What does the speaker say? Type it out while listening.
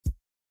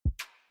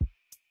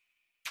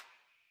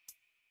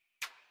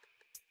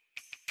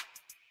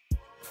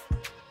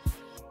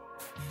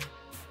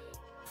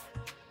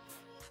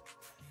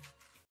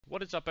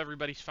What is up,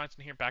 everybody?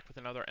 Svensson here, back with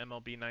another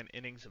MLB 9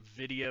 innings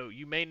video.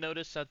 You may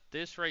notice that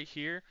this right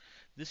here,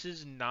 this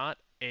is not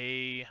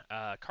a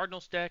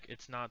Cardinals deck.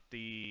 It's not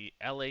the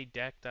LA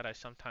deck that I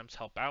sometimes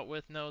help out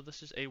with. No,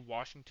 this is a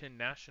Washington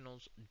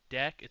Nationals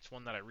deck. It's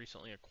one that I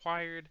recently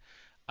acquired.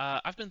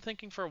 I've been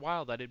thinking for a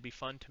while that it'd be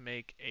fun to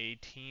make a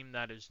team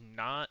that is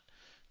not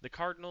the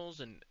Cardinals,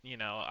 and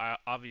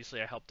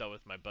obviously I helped out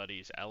with my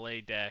buddy's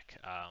LA deck,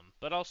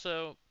 but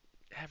also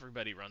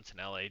everybody runs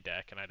an LA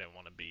deck, and I didn't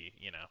want to be,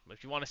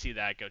 if you want to see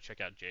that, go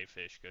check out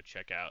JFish. Go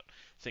check out,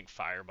 I think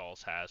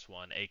Fireballs has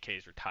one.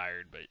 AK's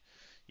retired, but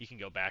you can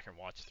go back and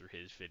watch through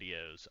his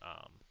videos.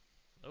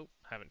 Oh,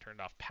 haven't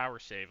turned off power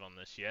save on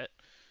this yet.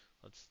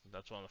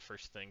 That's one of the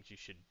first things you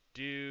should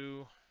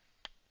do.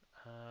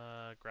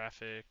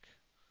 Graphic,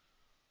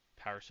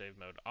 power save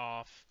mode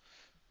off.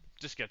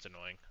 Just gets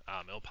annoying.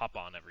 It'll pop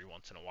on every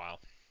once in a while.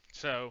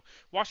 So,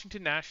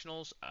 Washington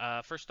Nationals,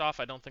 first off,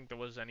 I don't think there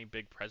was any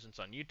big presence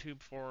on YouTube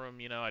for them.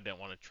 I didn't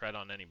want to tread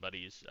on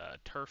anybody's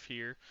turf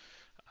here.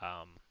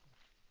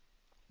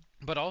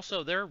 But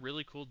also, they're a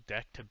really cool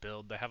deck to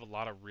build. They have a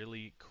lot of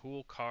really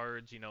cool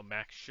cards.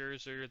 Max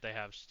Scherzer, they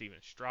have Steven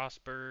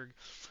Strasburg,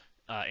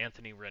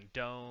 Anthony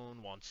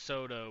Rendon, Juan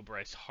Soto,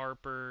 Bryce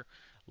Harper.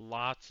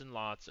 Lots and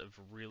lots of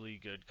really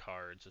good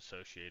cards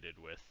associated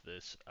with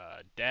this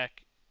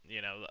deck.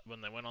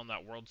 When they went on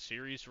that World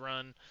Series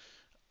run,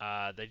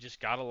 they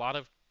just got a lot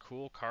of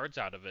cool cards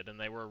out of it, and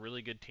they were a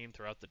really good team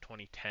throughout the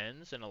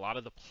 2010s. And a lot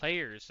of the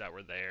players that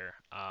were there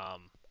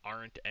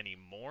aren't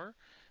anymore,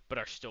 but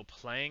are still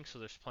playing. So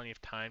there's plenty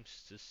of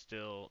times to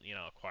still,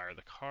 acquire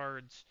the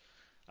cards.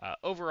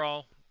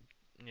 Overall,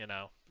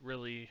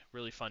 really,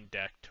 really fun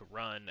deck to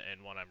run,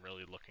 and one I'm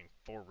really looking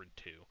forward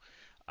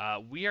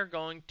to. We are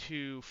going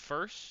to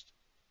first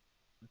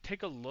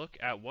take a look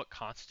at what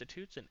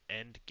constitutes an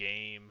end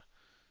game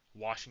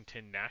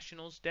Washington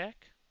Nationals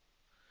deck.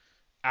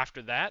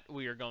 After that,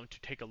 we are going to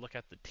take a look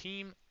at the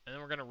team, and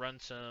then we're going to run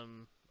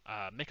some,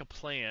 make a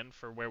plan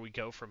for where we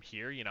go from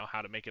here,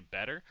 how to make it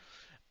better,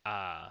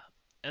 uh,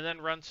 and then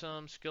run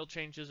some skill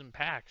changes and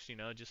packs,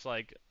 just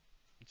like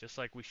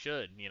we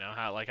should,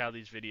 how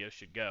these videos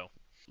should go.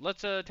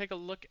 Let's take a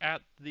look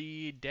at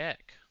the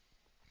deck.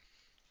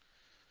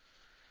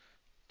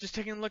 Just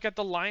taking a look at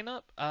the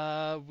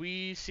lineup,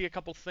 we see a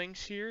couple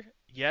things here.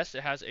 Yes,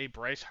 it has a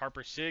Bryce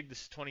Harper Sig.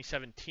 This is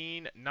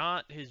 2017.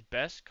 Not his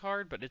best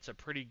card, but it's a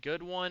pretty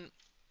good one.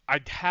 I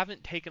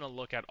haven't taken a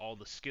look at all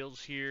the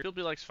skills here. You'll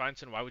be like,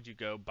 Svensson, why would you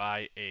go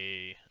buy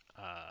a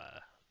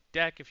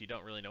deck if you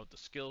don't really know what the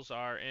skills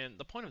are? And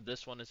the point of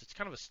this one is it's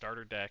kind of a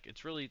starter deck.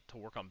 It's really to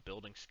work on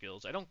building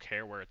skills. I don't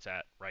care where it's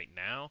at right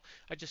now.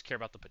 I just care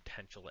about the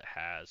potential it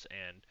has.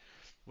 And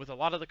with a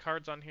lot of the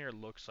cards on here, it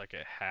looks like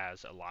it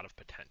has a lot of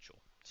potential.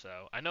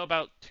 So I know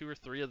about 2 or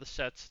 3 of the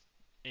sets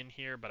in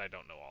here, but I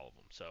don't know all of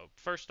them. So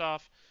first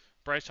off,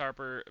 Bryce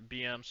Harper,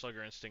 BM,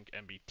 Slugger Instinct,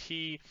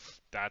 MBT.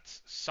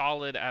 That's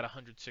solid at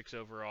 106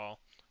 overall.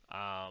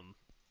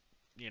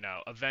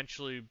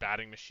 Eventually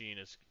batting machine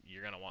is,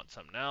 you're going to want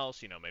something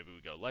else. Maybe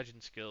we go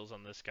legend skills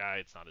on this guy.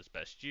 It's not his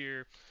best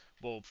year.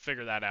 We'll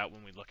figure that out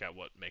when we look at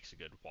what makes a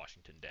good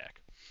Washington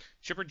deck.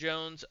 Chipper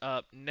Jones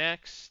up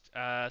next.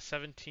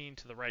 17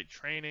 to the right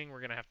training.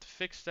 We're going to have to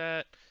fix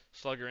that.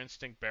 Slugger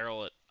Instinct,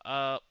 barrel it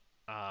up.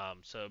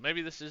 So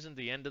maybe this isn't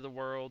the end of the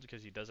world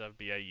because he does have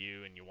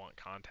BIU and you want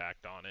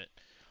contact on it.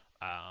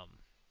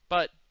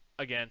 But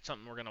again,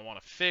 something we're going to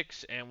want to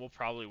fix, and we'll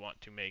probably want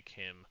to make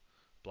him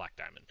Black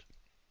Diamond.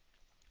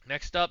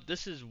 Next up,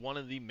 this is one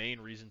of the main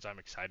reasons I'm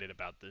excited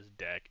about this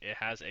deck. It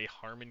has a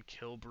Harmon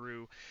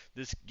Killebrew.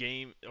 This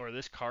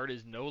card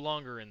is no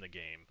longer in the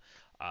game.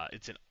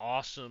 It's an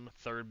awesome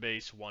third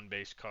base, one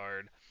base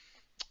card.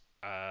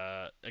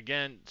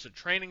 Again, so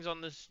trainings on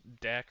this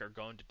deck are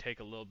going to take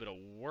a little bit of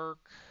work.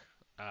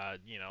 A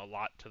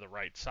lot to the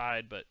right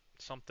side, but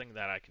something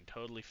that I can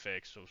totally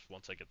fix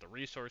once I get the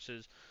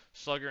resources.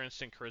 Slugger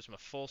Instinct, Charisma,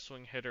 Full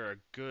Swing Hitter, a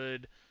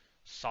good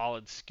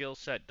solid skill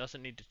set.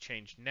 Doesn't need to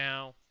change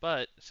now,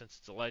 but since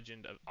it's a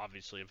legend,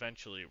 obviously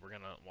eventually we're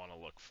going to want to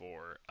look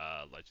for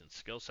a legend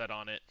skill set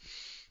on it.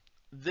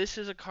 This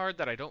is a card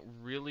that I don't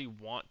really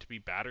want to be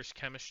batter's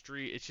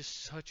chemistry. It's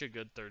just such a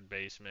good third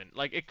baseman.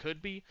 Like, it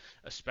could be,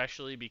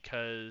 especially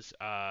because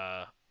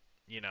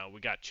we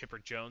got Chipper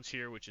Jones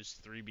here, which is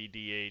 3B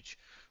DH.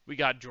 We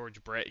got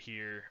George Brett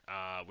here,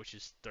 which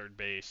is third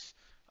base.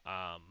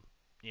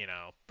 We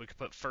could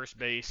put first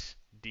base,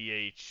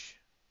 DH,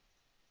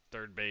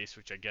 third base,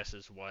 which I guess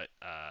is what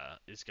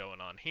is going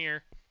on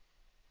here.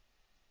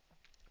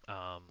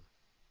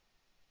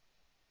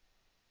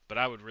 But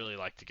I would really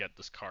like to get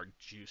this card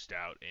juiced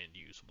out and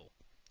usable.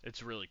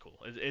 It's really cool.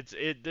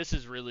 This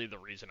is really the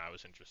reason I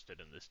was interested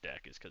in this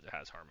deck, is because it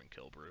has Harmon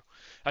Killebrew.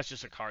 That's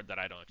just a card that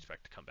I don't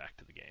expect to come back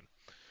to the game.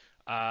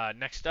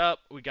 Next up,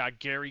 we got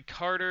Gary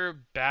Carter,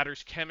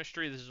 Batter's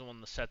Chemistry. This is one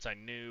of the sets I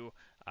knew.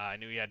 I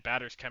knew he had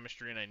Batter's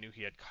Chemistry, and I knew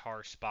he had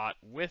Car Spot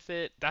with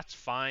it. That's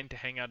fine to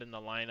hang out in the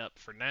lineup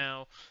for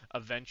now.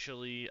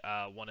 Eventually,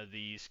 one of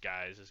these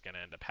guys is going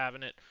to end up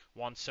having it.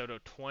 Juan Soto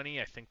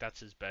 20, I think that's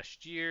his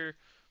best year.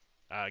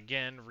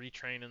 Again,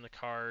 retrain in the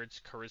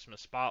cards, Charisma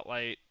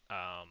Spotlight.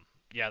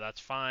 Yeah, that's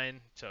fine.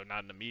 So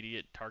not an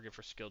immediate target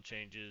for skill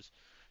changes.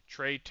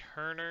 Trey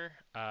Turner,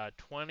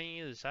 20.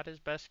 Is that his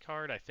best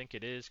card? I think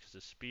it is because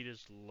his speed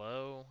is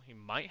low. He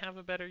might have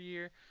a better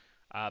year.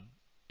 Uh,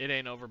 it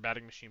ain't over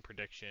batting machine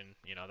prediction.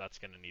 That's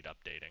going to need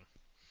updating.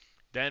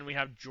 Then we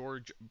have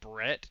George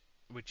Brett,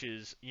 which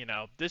is,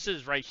 this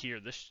is right here.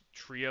 This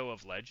trio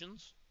of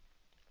legends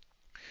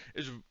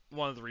is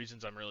one of the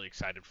reasons I'm really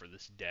excited for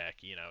this deck.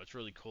 It's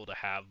really cool to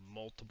have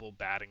multiple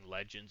batting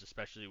legends,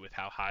 especially with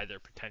how high their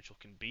potential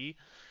can be.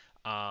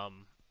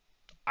 Um,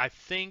 I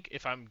think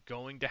if I'm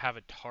going to have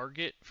a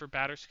target for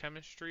batter's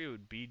chemistry, it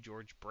would be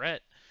George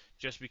Brett,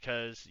 just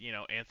because,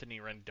 Anthony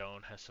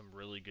Rendon has some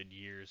really good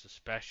years,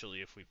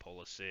 especially if we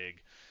pull a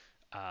SIG.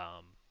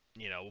 Um,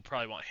 we'll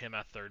probably want him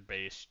at third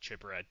base,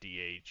 Chipper at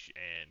DH,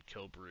 and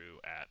Kilbrew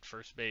at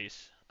first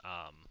base.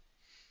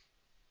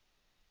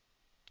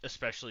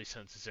 Especially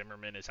since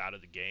Zimmerman is out of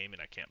the game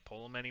and I can't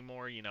pull him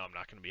anymore. I'm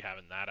not going to be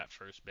having that at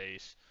first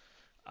base.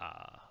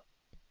 Uh,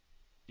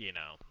 you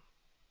know,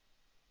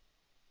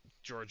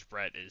 George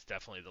Brett is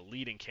definitely the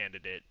leading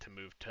candidate to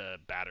move to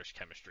batter's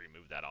chemistry,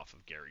 move that off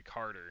of Gary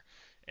Carter,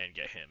 and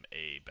get him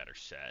a better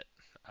set.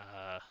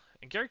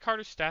 And Gary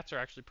Carter's stats are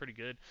actually pretty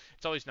good.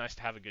 It's always nice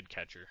to have a good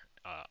catcher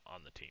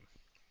on the team.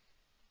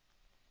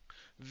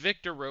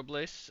 Victor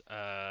Robles,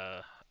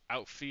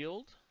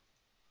 outfield,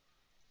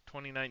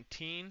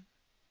 2019.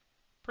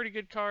 Pretty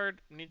good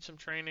card. Needs some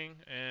training.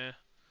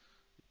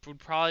 Would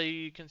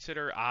probably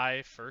consider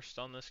I first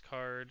on this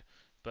card,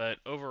 but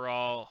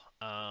overall,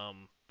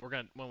 we're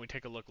gonna when we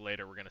take a look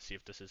later, we're gonna see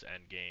if this is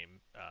end game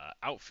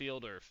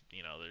outfield or if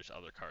there's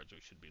other cards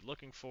we should be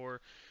looking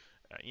for.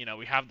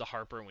 We have the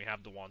Harper and we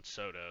have the Juan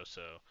Soto,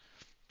 so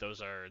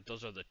those are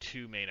the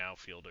two main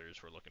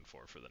outfielders we're looking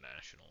for the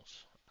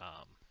Nationals.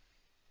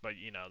 But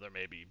there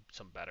may be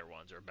some better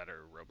ones or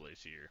better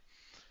Robles here.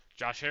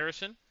 Josh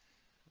Harrison,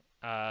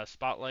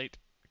 Spotlight,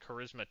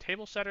 Charisma,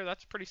 Table Setter.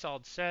 That's a pretty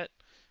solid set.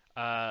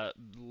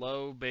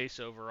 Low base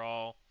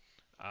overall.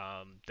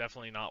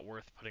 Definitely not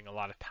worth putting a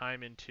lot of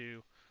time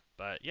into.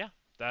 But yeah,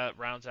 that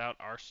rounds out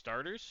our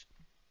starters.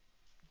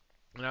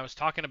 And I was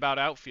talking about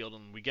outfield,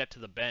 and we get to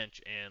the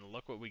bench, and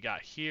look what we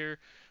got here.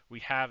 We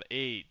have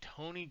a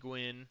Tony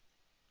Gwynn.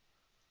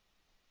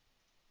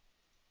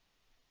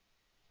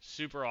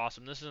 Super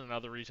awesome. This is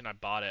another reason I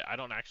bought it. I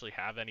don't actually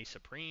have any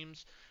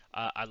Supremes.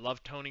 I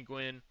love Tony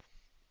Gwynn.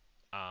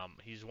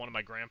 He's one of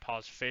my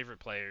grandpa's favorite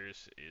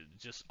players.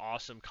 Just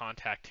awesome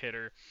contact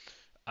hitter.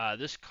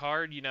 This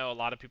card, a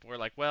lot of people are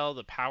like, well,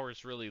 the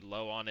power's really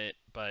low on it,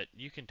 but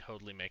you can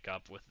totally make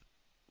up with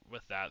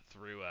that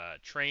through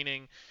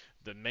training.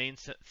 The main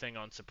thing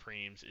on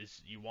Supremes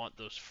is you want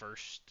those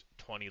first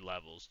 20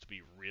 levels to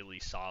be really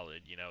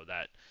solid.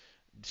 That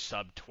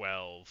sub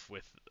 12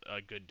 with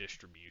a good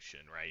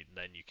distribution, right? And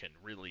then you can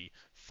really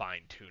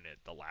fine tune it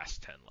the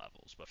last 10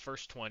 levels. But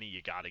first 20,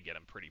 you got to get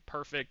them pretty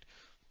perfect.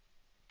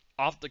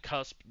 Off the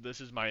cusp,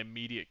 this is my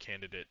immediate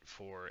candidate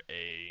for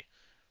a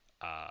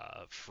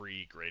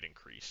free grade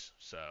increase.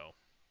 So,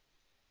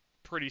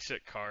 pretty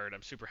sick card.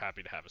 I'm super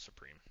happy to have a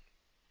Supreme.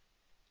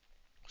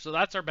 So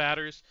that's our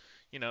batters.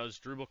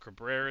 Drupal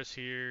Cabrera's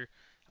here.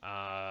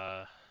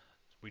 Uh,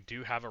 we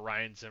do have a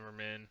Ryan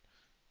Zimmerman,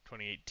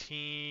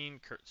 2018.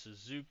 Kurt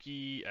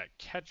Suzuki at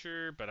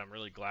catcher, but I'm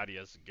really glad he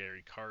has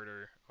Gary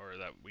Carter, or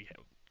that we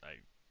have.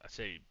 I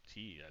say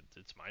he.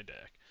 It's my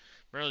deck.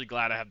 I'm really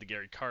glad I have the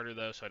Gary Carter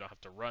though, so I don't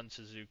have to run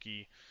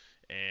Suzuki.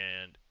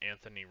 And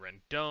Anthony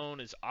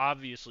Rendon is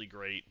obviously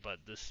great, but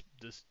this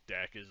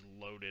deck is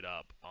loaded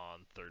up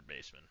on third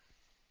baseman.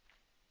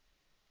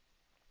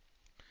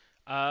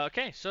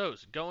 Okay, so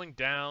going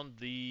down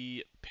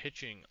the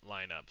pitching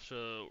lineup.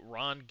 So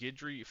Ron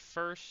Guidry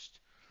first.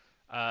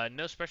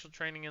 No special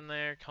training in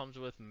there. Comes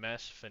with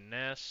Mess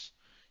Finesse.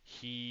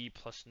 He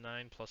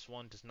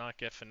 +9/+1 does not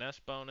get finesse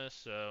bonus,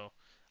 so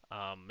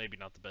maybe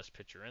not the best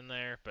pitcher in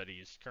there, but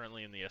he's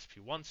currently in the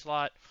SP1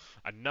 slot.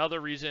 Another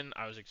reason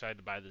I was excited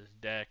to buy this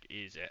deck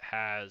is it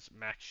has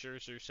Max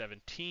Scherzer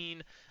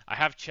 17. I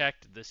have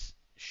checked. This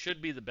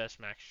should be the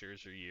best Max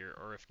Scherzer year,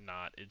 or if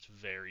not, it's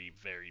very,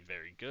 very,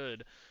 very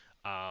good.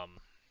 Um,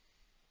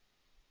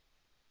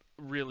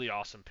 really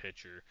awesome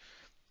pitcher.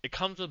 It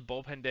comes with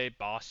Bullpen Day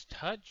Boss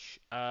Touch.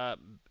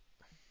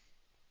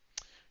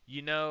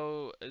 You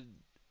know, uh,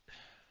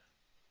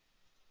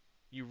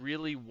 you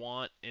really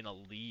want an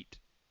elite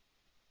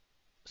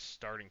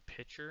starting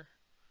pitcher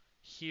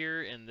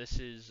here, and this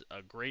is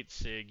a great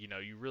SIG.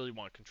 You really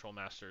want Control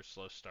Master,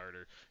 Slow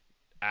Starter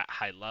at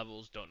high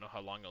levels. Don't know how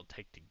long it'll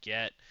take to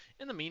get.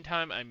 In the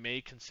meantime, I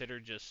may consider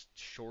just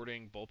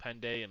shorting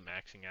Bullpen Day and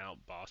maxing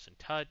out Boss and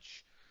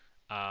Touch.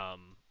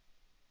 Um,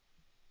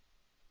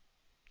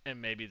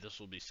 and maybe this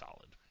will be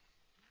solid.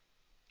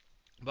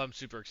 But I'm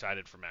super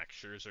excited for Max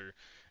Scherzer,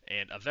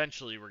 and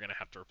eventually we're going to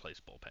have to replace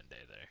Bullpen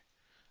Day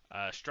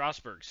there.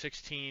 Strasburg,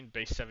 16,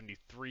 base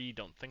 73.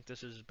 Don't think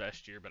this is his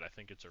best year, but I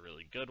think it's a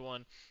really good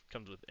one.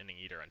 Comes with Inning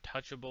Eater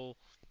Untouchable.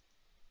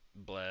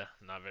 Bleh,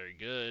 not very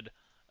good.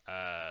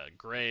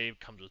 Gray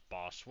comes with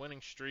Boss Winning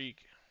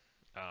Streak.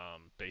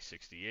 base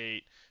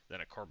 68,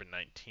 then a Corbin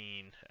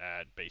 19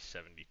 at base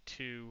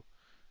 72.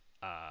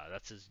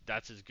 That's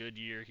his good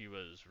year. He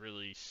was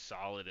really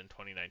solid in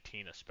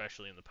 2019,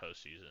 especially in the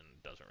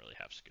postseason. Doesn't really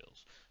have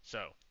skills.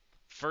 So,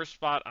 first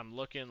spot I'm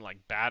looking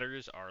like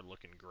batters are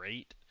looking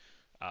great,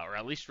 or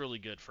at least really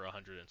good for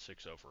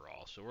 106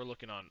 overall. So we're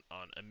looking on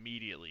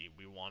immediately.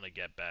 We want to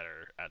get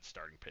better at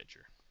starting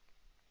pitcher.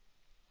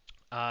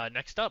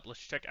 Next up, let's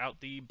check out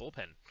the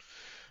bullpen.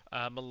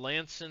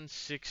 Melanson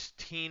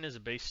 16 is a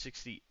base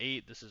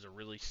 68. This is a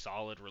really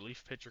solid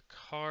relief pitcher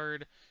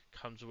card.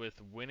 Comes with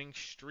winning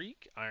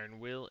streak, Iron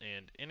Will,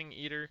 and inning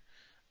eater.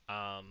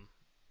 Um,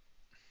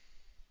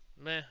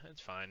 Meh,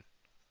 it's fine.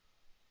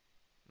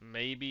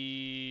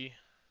 Maybe,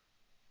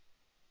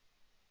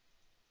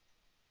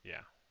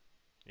 yeah,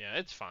 yeah,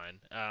 it's fine.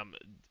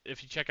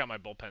 If you check out my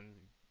bullpen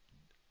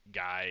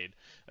guide,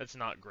 that's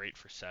not great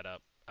for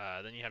setup.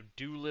 Then you have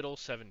Doolittle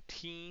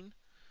 17,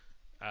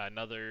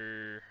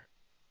 another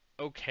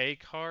okay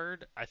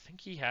card. I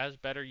think he has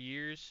better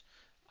years,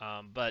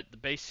 but the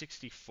base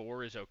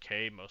 64 is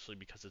okay, mostly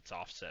because it's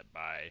offset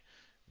by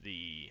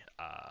the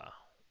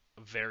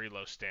very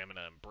low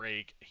stamina and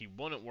break. He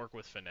wouldn't work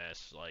with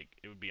finesse. Like,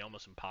 it would be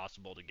almost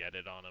impossible to get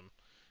it on him.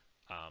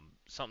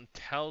 Something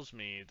tells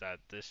me that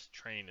this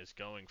train is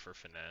going for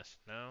finesse.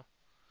 No?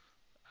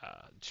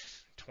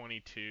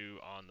 22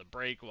 on the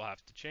break. We'll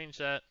have to change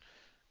that.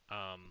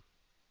 Um,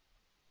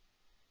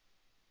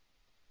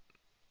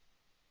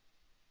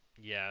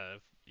 yeah,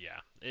 yeah.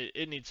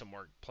 It needs some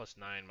work. Plus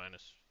 9,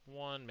 minus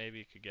 1.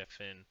 Maybe it could get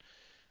Finn.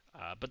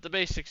 But the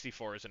base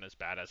 64 isn't as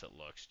bad as it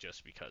looks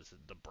just because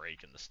the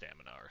break and the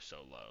stamina are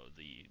so low.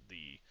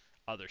 The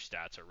other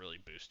stats are really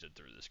boosted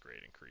through this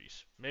grade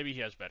increase. Maybe he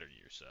has better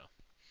years, though.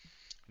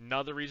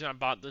 Another reason I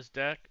bought this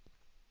deck,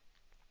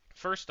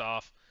 first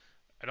off,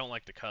 I don't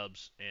like the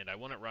Cubs, and I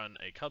wouldn't run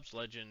a Cubs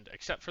legend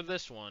except for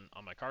this one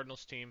on my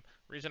Cardinals team.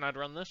 Reason I'd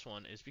run this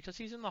one is because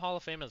he's in the Hall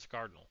of Fame as a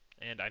Cardinal,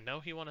 and I know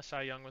he won a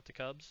Cy Young with the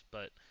Cubs,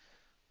 but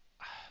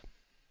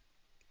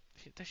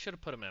they should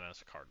have put him in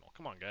as a Cardinal.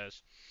 Come on,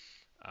 guys.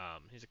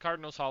 He's a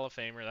Cardinals Hall of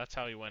Famer. That's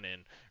how he went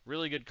in.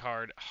 Really good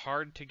card.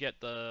 Hard to get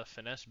the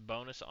finesse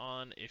bonus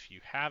on if you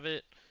have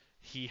it.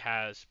 He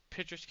has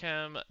pitcher's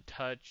chem,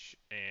 touch,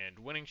 and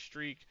winning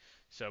streak.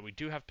 So we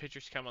do have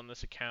pitcher's chem on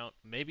this account.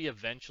 Maybe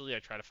eventually I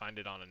try to find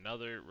it on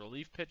another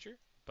relief pitcher.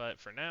 But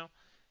for now,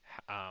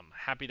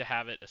 happy to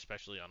have it,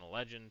 especially on a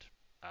legend.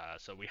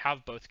 So we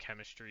have both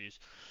chemistries.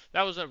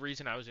 That was a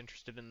reason I was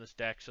interested in this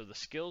deck. So the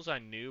skills I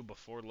knew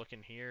before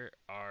looking here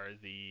are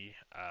the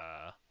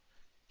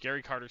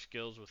Gary Carter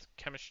skills with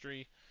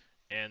chemistry,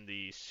 and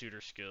the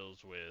Suter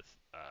skills with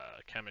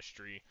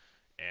chemistry,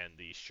 and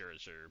the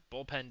Scherzer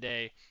bullpen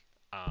day.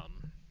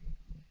 Um,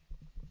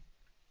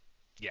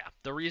 yeah,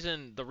 the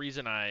reason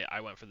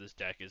I went for this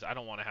deck is I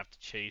don't want to have to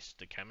chase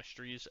the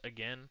chemistries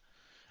again.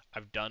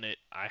 I've done it.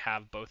 I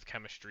have both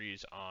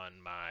chemistries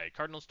on my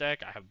Cardinals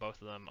deck. I have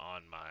both of them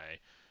on my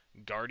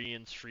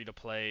Guardians free to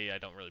play. I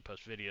don't really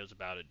post videos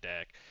about it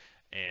deck,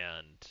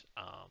 and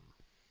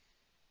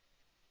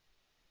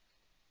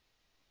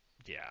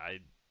yeah,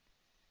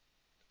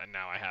 and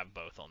now I have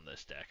both on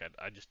this deck.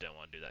 I just didn't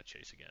want to do that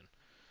chase again.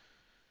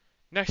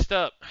 Next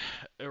up,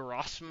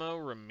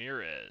 Erasmo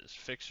Ramirez.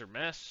 Fix or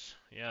mess?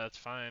 Yeah, that's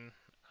fine.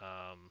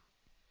 Um,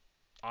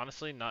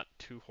 Honestly, not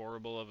too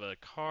horrible of a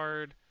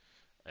card.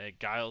 A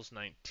Giles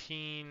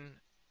 19,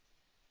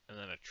 and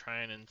then a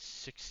Trianon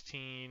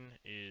 16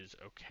 is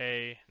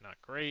okay,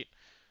 not great.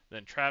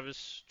 Then Tanner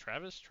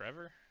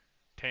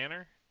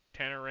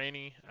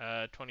Rainey,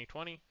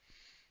 2020,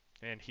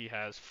 and he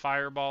has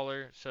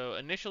Fireballer. So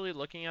initially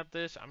looking at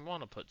this, I'm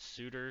going to put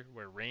Suter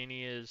where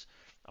Rainey is.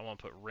 I want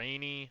to put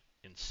Rainey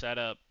in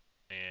setup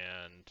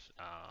and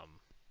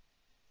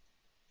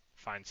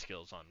find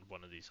skills on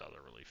one of these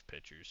other relief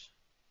pitchers.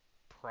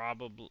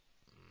 Probably,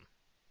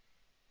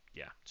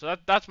 yeah. So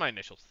that's my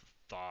initial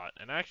thought.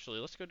 And actually,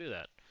 let's go do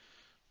that.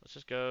 Let's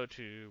just go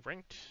to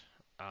ranked.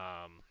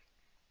 Um,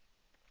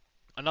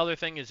 Another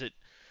thing is it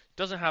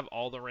doesn't have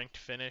all the ranked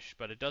finish,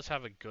 but it does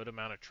have a good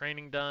amount of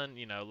training done.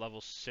 You know, level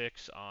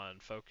 6 on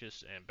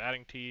focus and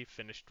batting tee,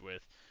 finished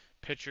with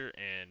pitcher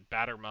and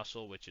batter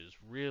muscle, which is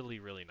really,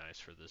 really nice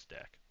for this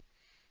deck.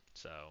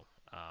 So,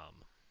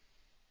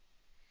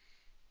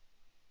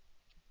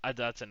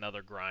 that's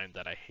another grind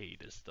that I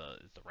hate is the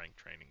rank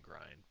training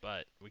grind,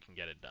 but we can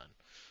get it done.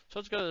 So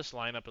let's go to this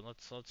lineup and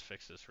let's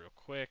fix this real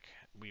quick.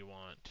 We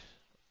want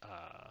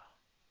uh,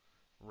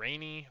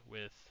 Rainey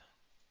with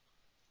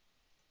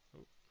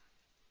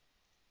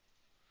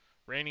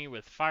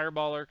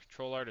Fireballer,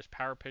 control art as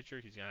power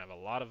pitcher. He's gonna have a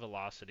lot of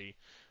velocity.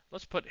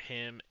 Let's put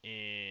him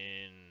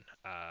in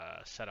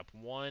setup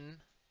 1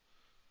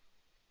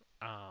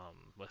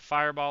 with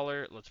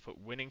Fireballer. Let's put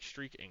winning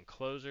streak in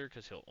closer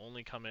because he'll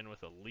only come in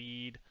with a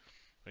lead.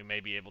 We may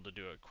be able to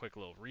do a quick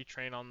little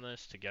retrain on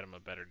this to get him a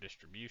better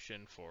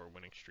distribution for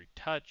winning streak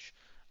touch.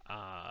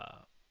 Uh,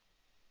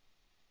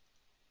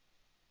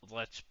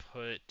 let's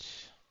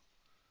put,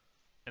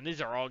 and these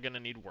are all going to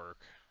need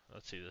work.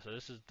 Let's see this. So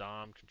this is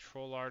Dom,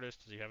 control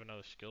artist. Does he have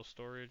another skill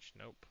storage?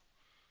 Nope.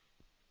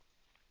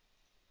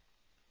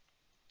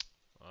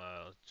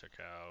 Let's check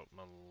out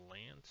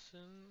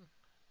Melanson.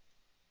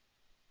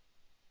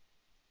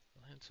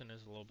 Melanson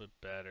is a little bit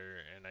better,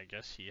 and I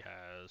guess he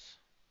has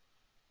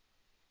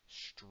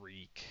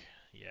streak.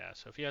 Yeah,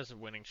 so if he has a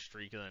winning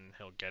streak, then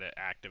he'll get it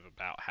active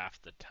about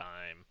half the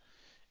time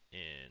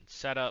in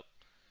setup.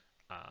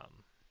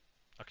 Um,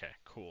 okay,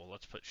 cool.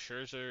 Let's put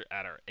Scherzer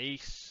at our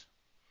ace.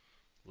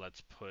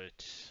 Let's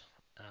put,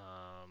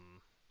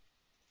 um,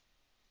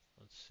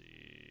 let's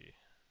see.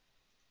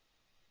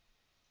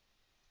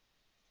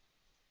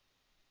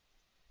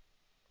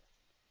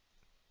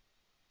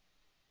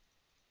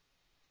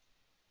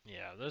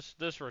 Yeah,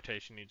 this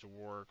rotation needs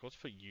work. Let's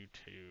put you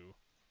two.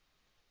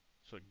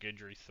 So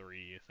Guidry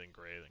 3, then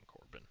Gray, then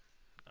Corbin.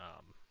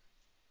 Um,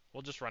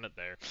 we'll just run it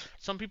there.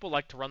 Some people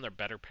like to run their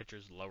better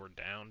pitchers lower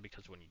down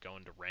because when you go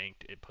into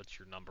ranked, it puts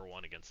your number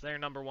one against their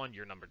number one,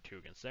 your number two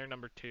against their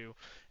number two,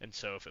 and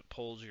so if it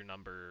pulls your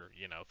number,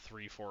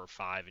 3, 4, or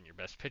 5, and your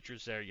best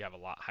pitchers there, you have a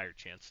lot higher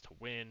chance to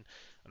win.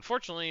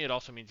 Unfortunately, it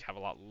also means you have a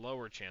lot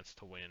lower chance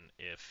to win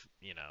if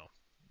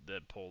they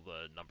pull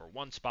the number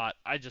one spot.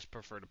 I just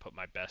prefer to put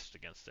my best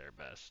against their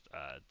best.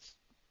 It's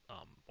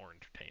more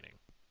entertaining.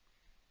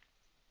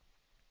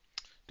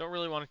 Don't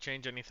really want to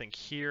change anything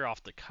here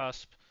off the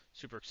cusp.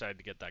 Super excited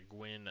to get that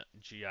Gwyn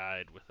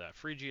GI'd with that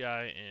free GI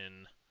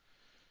in,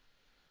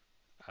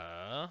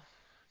 uh,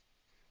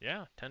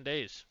 yeah, 10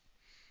 days.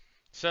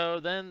 So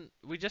then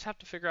we just have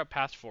to figure out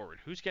paths forward.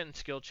 Who's getting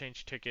skill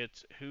change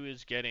tickets? Who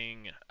is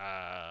getting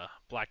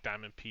black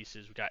diamond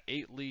pieces? We got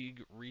 8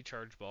 league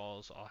recharge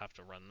balls. I'll have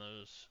to run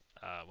those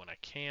when I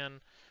can.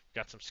 We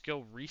got some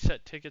skill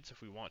reset tickets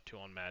if we want to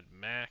on Mad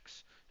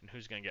Max. And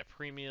who's going to get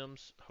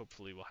premiums?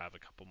 Hopefully we'll have a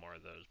couple more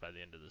of those by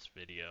the end of this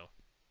video.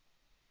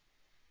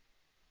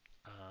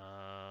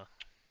 Uh,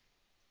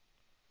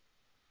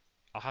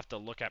 I'll have to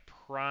look at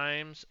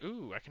primes.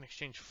 Ooh, I can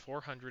exchange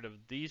 400 of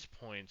these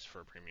points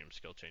for a premium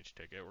skill change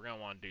ticket. We're going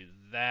to want to do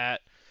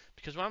that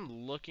because when I'm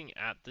looking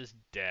at this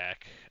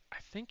deck, I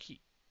think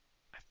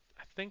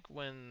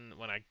when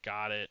I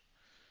got it,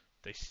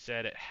 they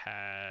said it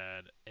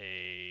had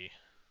a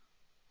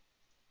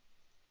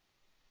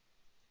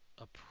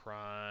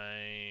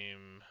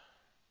prime.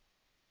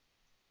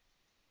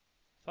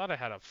 Thought I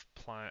had a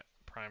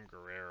prime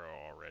Guerrero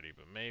already,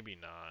 but maybe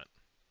not.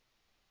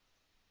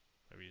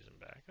 Maybe he's in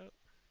backup.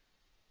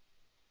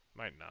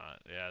 Might not.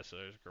 Yeah, so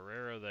there's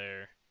Guerrero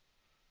there.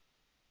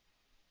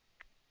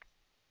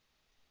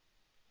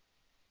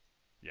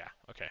 Yeah,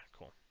 okay,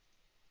 cool.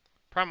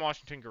 Prime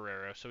Washington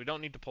Guerrero, so we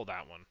don't need to pull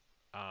that one.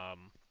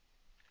 Um,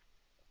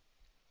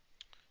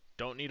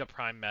 don't need a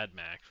Prime Mad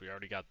Max. We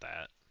already got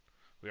that.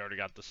 We already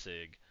got the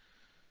Sig.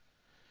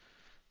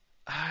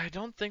 I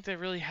don't think they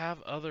really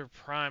have other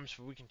primes,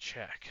 but we can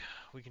check.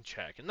 We can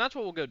check. And that's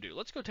what we'll go do.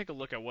 Let's go take a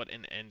look at what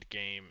an end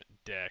game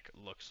deck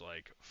looks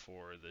like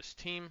for this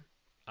team.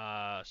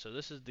 So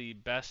this is the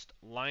best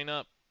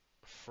lineup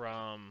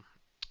from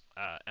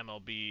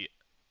MLB,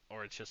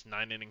 or it's just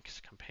 9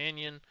 innings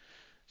companion.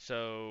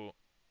 So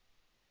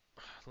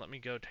let me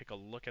go take a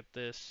look at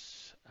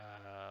this.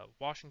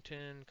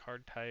 Washington,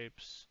 card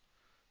types.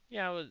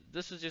 Yeah, well,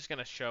 this is just going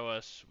to show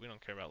us, we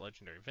don't care about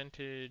Legendary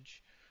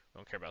Vintage. We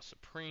don't care about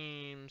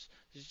Supremes.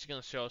 This is just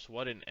going to show us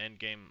what an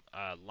endgame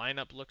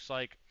lineup looks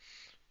like.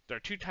 There are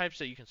two types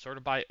that you can sort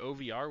of buy: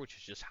 OVR, which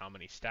is just how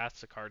many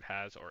stats the card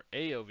has, or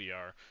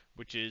AOVR,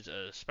 which is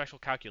a special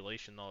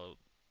calculation the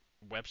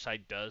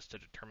website does to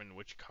determine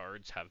which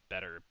cards have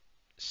better,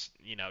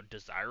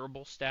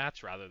 desirable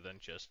stats rather than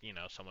just,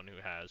 someone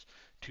who has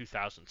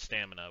 2,000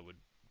 stamina would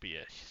be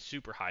a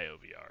super high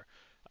OVR.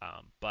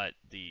 But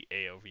the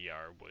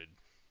AOVR would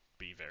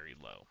be very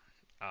low.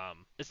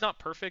 It's not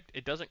perfect.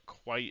 It doesn't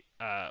quite.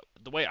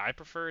 The way I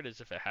prefer it is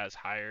if it has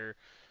higher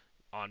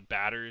on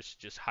batters,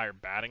 just higher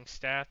batting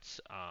stats.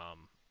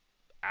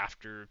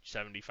 After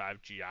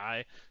 75 GI,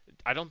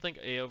 I don't think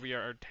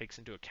AOVR takes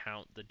into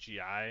account the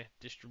GI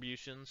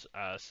distributions.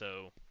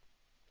 So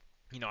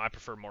I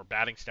prefer more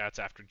batting stats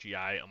after GI,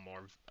 a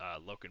more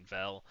Loken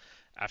Vel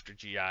after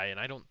GI, and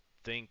I don't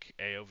think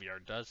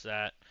AOVR does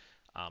that.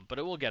 But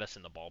it will get us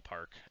in the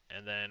ballpark.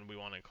 And then we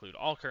want to include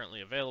all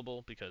currently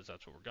available because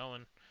that's what we're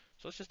going.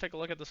 So let's just take a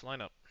look at this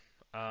lineup.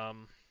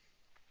 Um,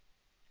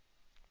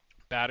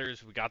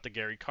 Batters, we got the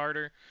Gary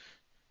Carter.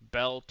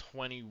 Bell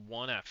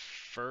 21 at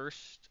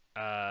first.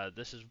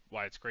 This is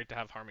why it's great to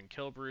have Harmon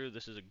Killebrew.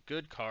 This is a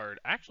good card.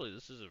 Actually,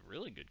 this is a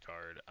really good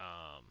card.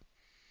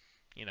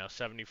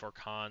 74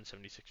 con,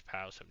 76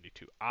 POW,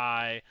 72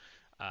 I.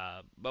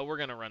 But we're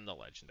going to run the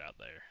legend out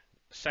there.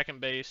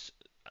 Second base,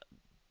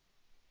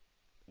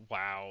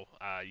 wow.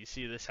 You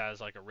see this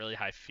has like a really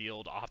high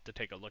field. I'll have to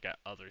take a look at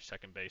other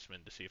second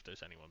basemen to see if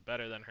there's anyone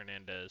better than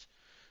Hernandez.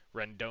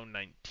 Rendon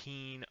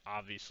 19.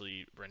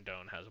 Obviously,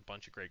 Rendon has a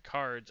bunch of great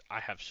cards. I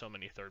have so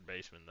many third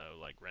basemen, though.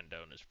 Like,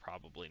 Rendon is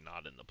probably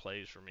not in the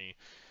plays for me.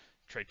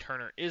 Trey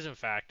Turner is, in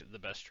fact, the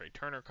best Trey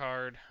Turner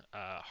card.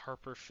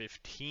 Harper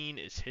 15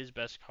 is his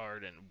best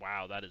card, and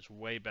wow, that is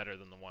way better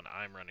than the one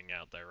I'm running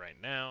out there right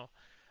now.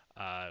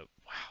 Wow,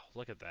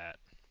 look at that.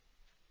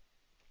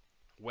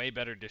 Way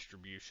better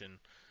distribution.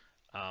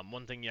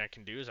 One thing I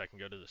can do is I can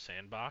go to the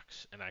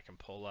sandbox and I can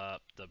pull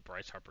up the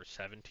Bryce Harper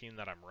 17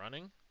 that I'm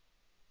running.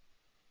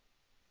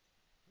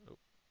 Oh,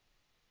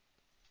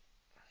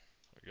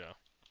 there we go.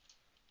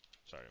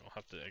 Sorry,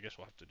 I guess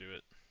we'll have to do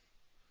it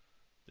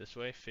this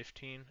way,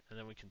 15, and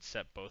then we can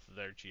set both of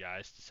their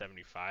GIs to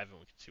 75 and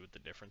we can see what the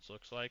difference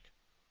looks like.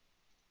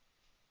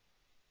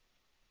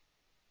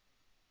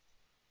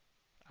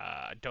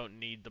 I don't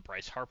need the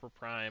Bryce Harper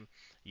Prime.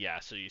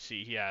 Yeah, so you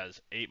see he has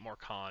 8 more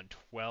con,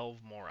 12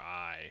 more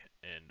I,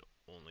 and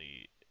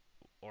only,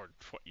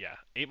 yeah,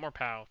 8 more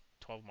POW,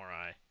 12 more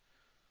I,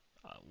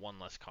 1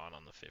 less con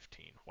on the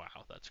 15.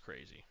 Wow, that's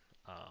crazy.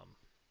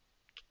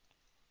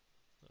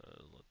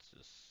 Let's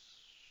just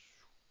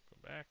go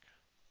back.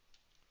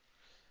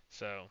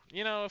 So,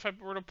 if I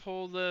were to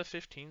pull the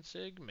 15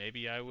 sig,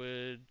 maybe I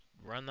would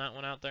run that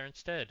one out there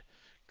instead.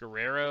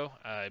 Guerrero,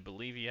 I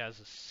believe he has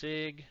a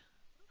sig.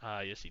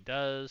 Yes, he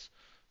does.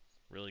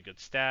 Really good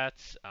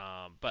stats.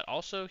 But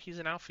also, he's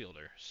an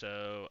outfielder.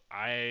 So,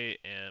 I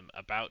am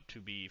about to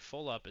be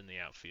full up in the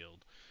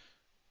outfield.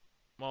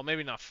 Well,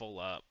 maybe not full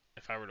up.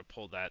 If I were to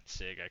pull that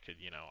sig, I could,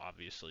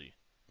 obviously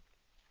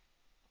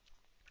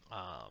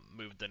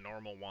move the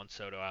normal Juan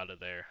Soto out of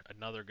there.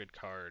 Another good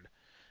card.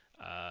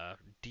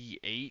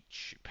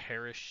 DH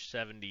Parrish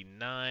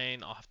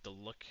 79. I'll have to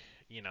look,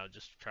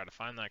 just try to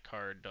find that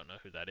card. Don't know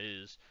who that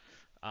is.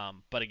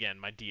 But again,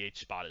 my DH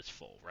spot is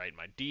full, right?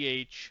 My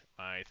DH,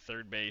 my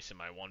third base, and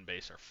my one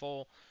base are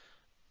full.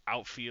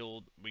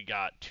 Outfield, we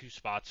got 2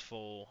 spots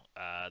full.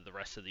 The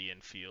rest of the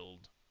infield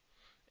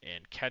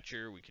and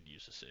catcher, we could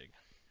use a sig.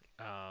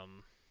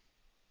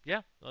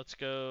 Yeah, let's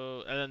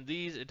go. And then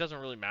these, it doesn't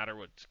really matter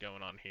what's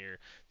going on here.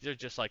 These are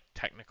just like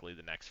technically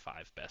the next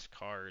 5 best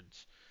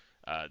cards.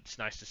 It's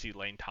nice to see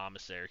Lane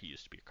Thomas there. He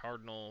used to be a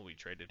Cardinal. We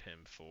traded him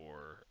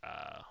for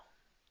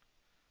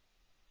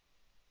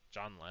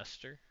John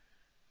Lester.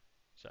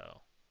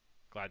 So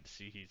glad to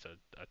see he's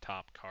a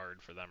top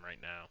card for them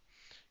right now.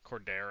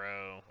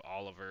 Cordero,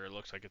 Oliver.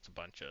 Looks like it's a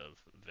bunch of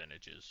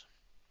vintages.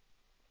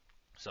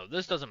 So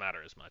this doesn't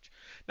matter as much.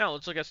 Now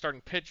let's look at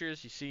starting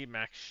pitchers. You see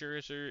Max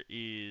Scherzer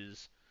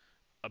is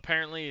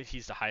apparently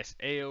he's the highest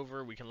A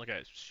over. We can look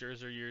at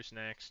Scherzer years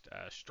next.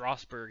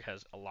 Strasburg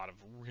has a lot of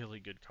really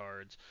good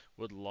cards.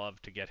 Would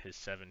love to get his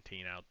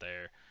 17 out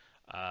there.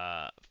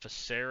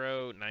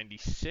 Facero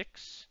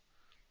 96.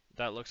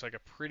 That looks like a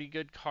pretty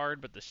good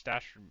card, but the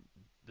stat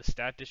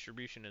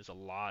distribution is a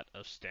lot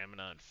of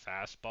stamina and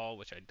fastball,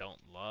 which I don't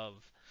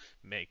love.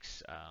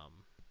 Makes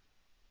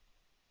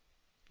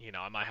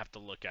I might have to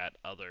look at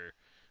other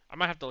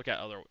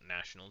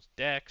Nationals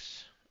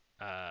decks.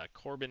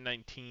 Corbin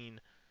 19,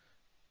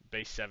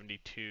 base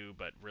 72,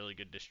 but really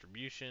good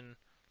distribution.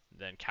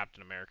 Then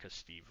Captain America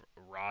Steve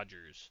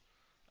Rogers.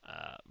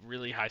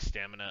 Really high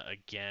stamina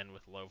again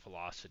with low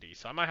velocity.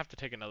 So I might have to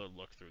take another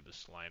look through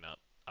this lineup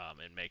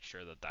and make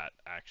sure that that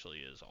actually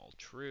is all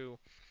true.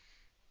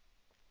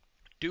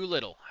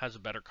 Doolittle has a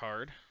better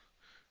card.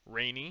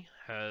 I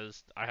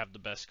have the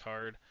best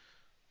card.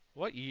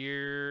 What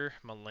year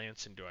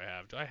Melanson do I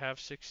have? Do I have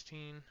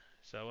 16?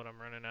 Is that what I'm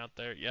running out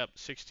there? Yep,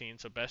 16.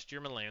 So best year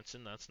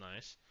Melanson. That's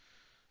nice.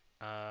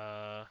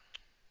 Chad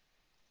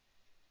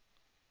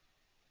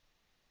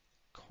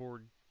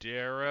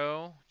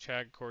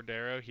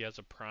Cordero. He has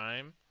a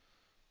prime.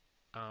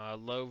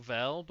 Low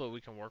Vel, but we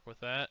can work with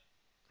that.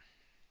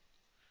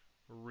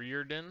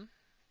 Reardon.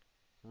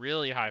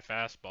 Really high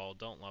fastball.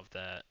 Don't love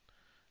that.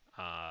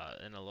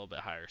 And a little bit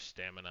higher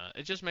stamina.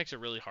 It just makes it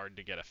really hard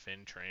to get a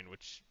Finn train,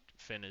 which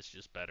Finn is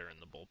just better in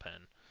the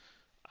bullpen.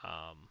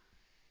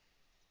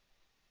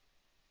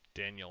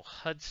 Daniel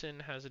Hudson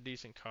has a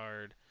decent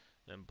card.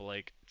 Then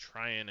Blake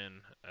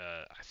Trianon,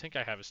 I think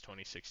I have his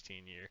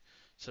 2016 year.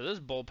 So this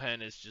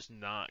bullpen is just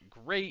not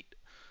great.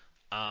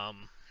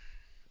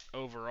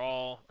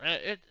 Overall,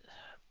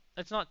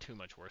 it's not too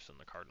much worse than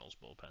the Cardinals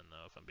bullpen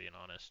though, if I'm being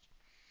honest.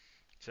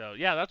 So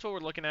yeah, that's what we're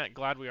looking at.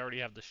 Glad we already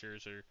have the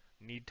Scherzer.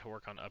 Need to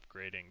work on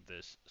upgrading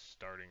this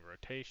starting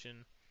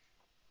rotation.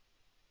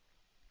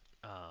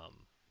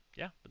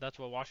 Yeah, but that's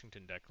what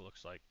Washington deck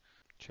looks like.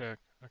 Check.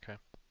 Okay.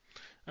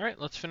 All right,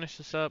 let's finish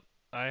this up.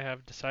 I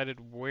have decided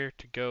where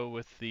to go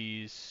with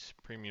these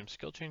premium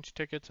skill change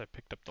tickets. I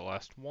picked up the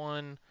last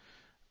one.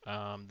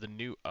 The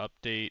new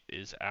update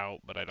is out,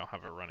 but I don't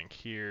have it running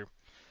here.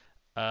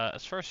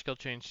 As far as skill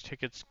change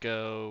tickets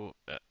go,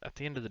 at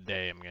the end of the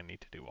day, I'm going to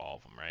need to do all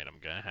of them, right? I'm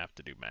going to have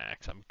to do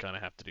Max. I'm going to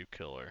have to do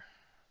Killer,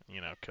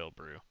 Kill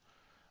Brew.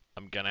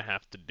 I'm going to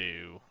have to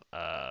do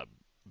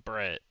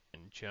Brett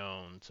and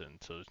Jones, and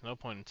so there's no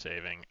point in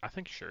saving. I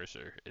think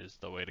Scherzer is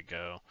the way to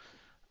go.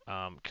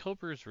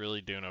 Kilbrew's really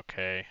doing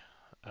okay.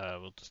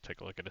 We'll just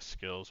take a look at his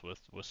skills with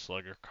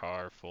Slugger,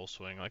 Carr, Full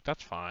Swing. Like,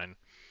 that's fine.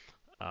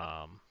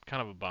 Kind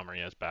of a bummer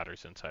he has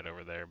batter's insight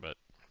over there, but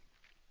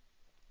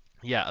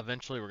yeah,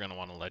 eventually we're going to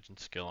want a legend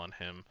skill on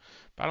him,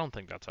 but I don't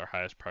think that's our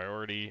highest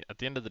priority. At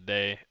the end of the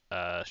day,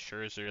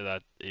 Scherzer,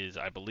 that is,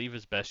 I believe,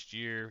 his best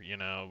year.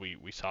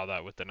 We saw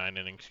that with the 9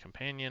 innings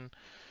companion,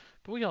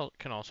 but we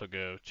can also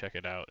go check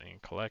it out in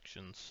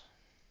collections.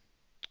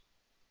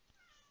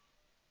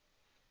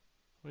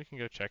 we can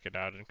go check it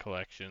out in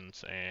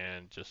collections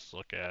and just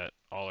look at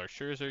all our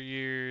Scherzer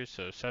years.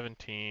 So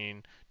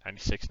 17,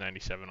 96,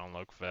 97 on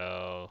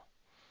Lokvel,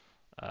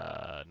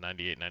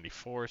 98,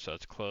 94, so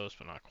it's close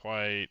but not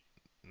quite.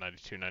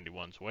 92,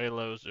 91's way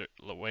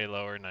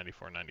lower.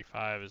 94,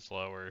 95 is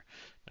lower.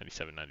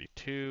 97,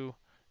 92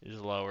 is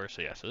lower.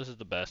 So yeah, so this is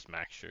the best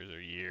Max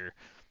Scherzer year.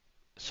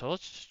 So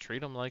let's just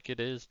treat him like it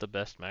is the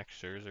best Max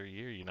Scherzer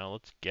year.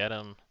 Let's get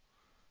him.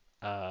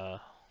 Uh,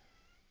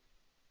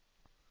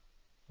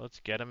 let's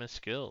get him his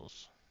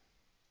skills.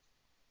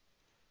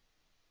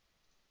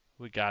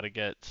 We got to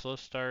get slow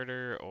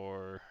starter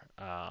or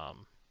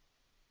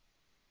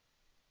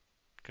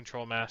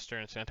control master,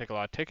 and it's going to take a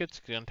lot of tickets.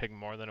 It's going to take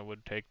more than it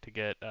would take to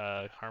get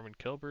Harmon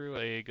Killebrew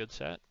a good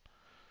set,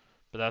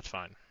 but that's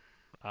fine.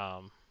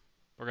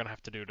 We're going to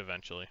have to do it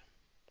eventually.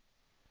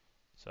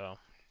 So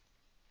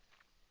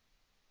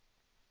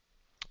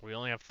we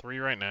only have 3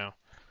 right now.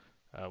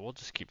 We'll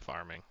just keep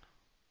farming.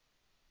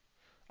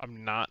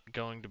 I'm not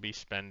going to be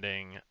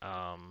spending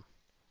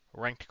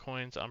ranked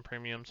coins on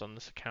premiums on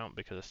this account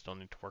because I still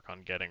need to work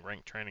on getting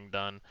ranked training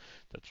done.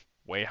 That's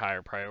way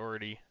higher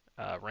priority.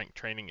 Ranked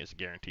training is a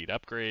guaranteed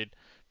upgrade.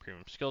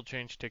 Premium skill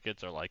change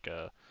tickets are like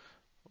a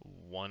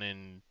 1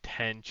 in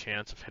 10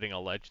 chance of hitting a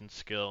legend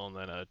skill, and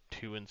then a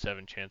 2 in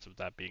 7 chance of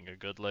that being a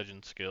good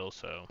legend skill.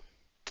 So,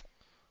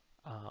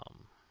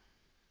 um,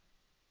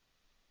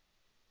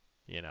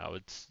 you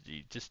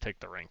just take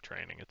the rank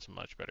training. It's a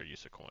much better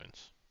use of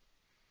coins.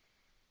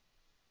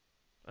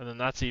 And then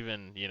that's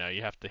even,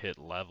 you have to hit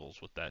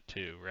levels with that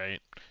too, right?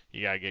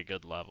 You gotta get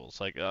good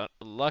levels. Like,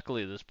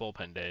 luckily this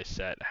bullpen day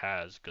set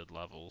has good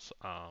levels.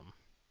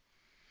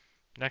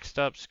 Next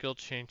up, skill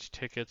change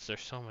tickets.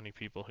 There's so many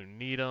people who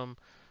need them.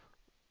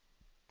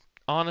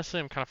 Honestly,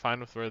 I'm kind of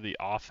fine with where the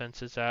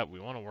offense is at. We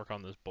want to work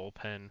on this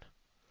bullpen.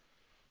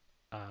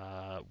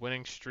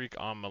 Winning streak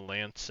on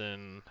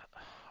Melanson.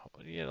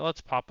 Yeah,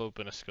 let's pop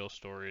open a skill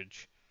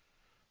storage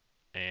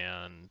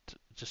and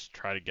just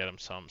try to get him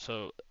some.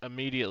 So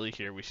immediately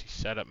here we see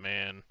setup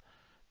man,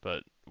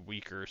 but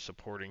weaker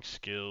supporting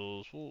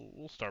skills.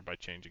 We'll start by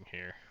changing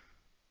here.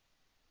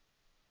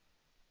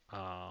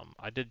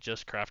 I did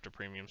just craft a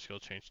premium skill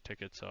change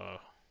ticket, so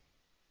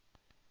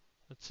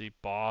let's see.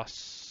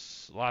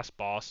 Last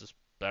boss is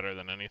better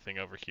than anything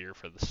over here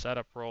for the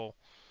setup role.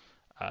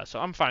 So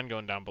I'm fine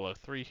going down below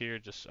 3 here.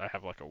 Just I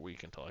have like a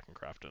week until I can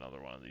craft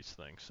another one of these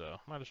things, so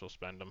might as well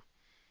spend them.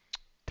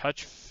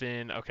 Touch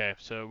Fin. Okay,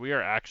 so we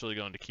are actually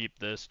going to keep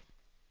this.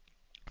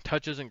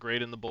 Touch isn't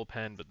great in the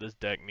bullpen, but this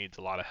deck needs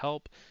a lot of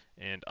help.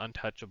 And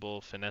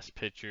Untouchable Finesse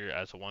Pitcher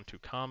as a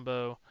 1-2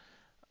 combo.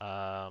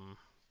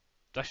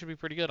 That should be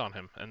pretty good on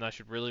him, and that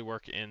should really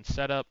work in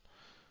setup.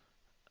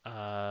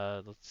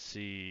 Let's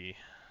see.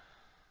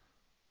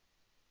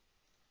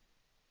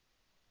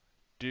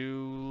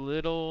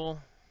 Doolittle.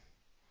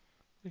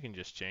 We can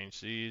just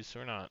change these.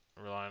 We're not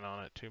relying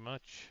on it too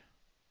much.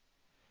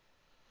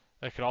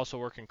 That could also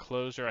work in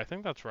closer. I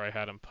think that's where I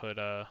had him put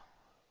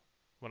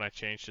when I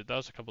changed it. That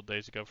was a couple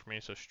days ago for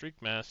me. So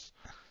Streak Mess,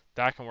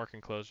 that can work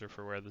in closer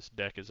for where this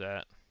deck is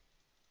at.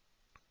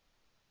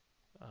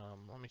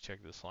 Let me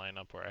check this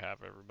lineup where I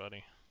have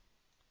everybody.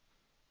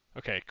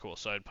 Okay, cool.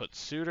 So I'd put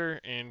Suitor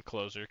in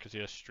closer because he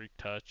has Streak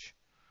Touch.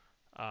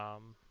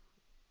 And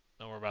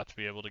we're about to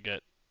be able to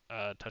get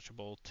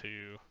Touchable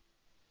to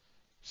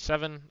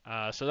 7.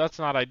 So that's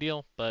not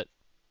ideal, but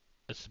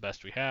it's the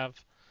best we have.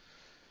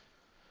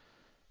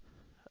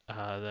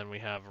 Then we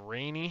have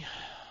Rainy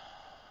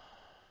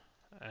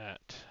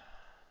at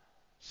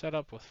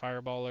setup with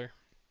Fireballer.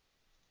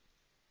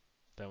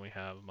 Then we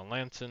have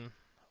Melanson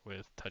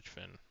with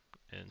Touchfin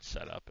in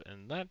setup,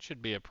 and that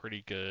should be a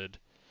pretty good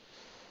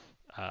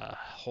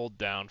hold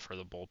down for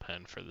the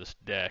bullpen for this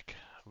deck,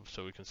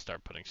 so we can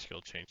start putting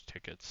skill change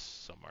tickets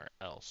somewhere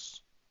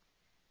else.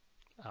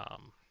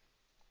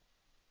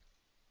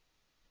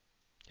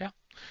 Yeah,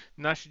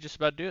 and that should just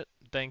about do it.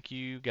 Thank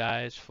you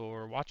guys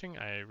for watching.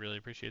 I really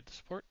appreciate the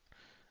support.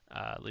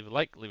 Leave a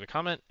like, leave a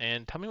comment,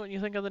 and tell me what you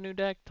think of the new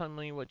deck. Tell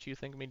me what you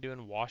think of me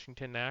doing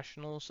Washington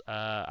Nationals.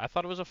 I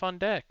thought it was a fun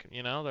deck.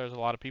 There's a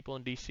lot of people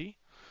in DC.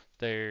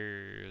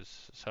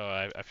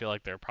 So I feel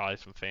like there are probably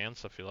some fans.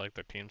 So I feel like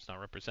their team's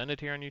not represented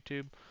here on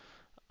YouTube.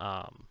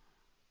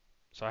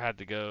 So I had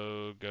to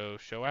go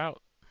show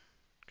out,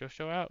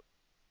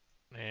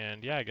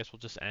 and yeah, I guess we'll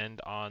just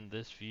end on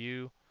this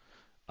view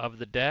of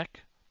the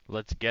deck.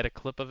 Let's get a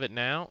clip of it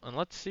now, and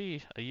let's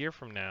see a year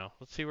from now.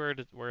 Let's see where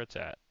it's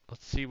at.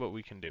 Let's see what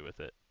we can do with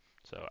it.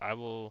 So I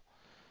will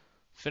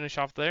finish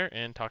off there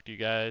and talk to you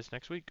guys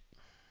next week.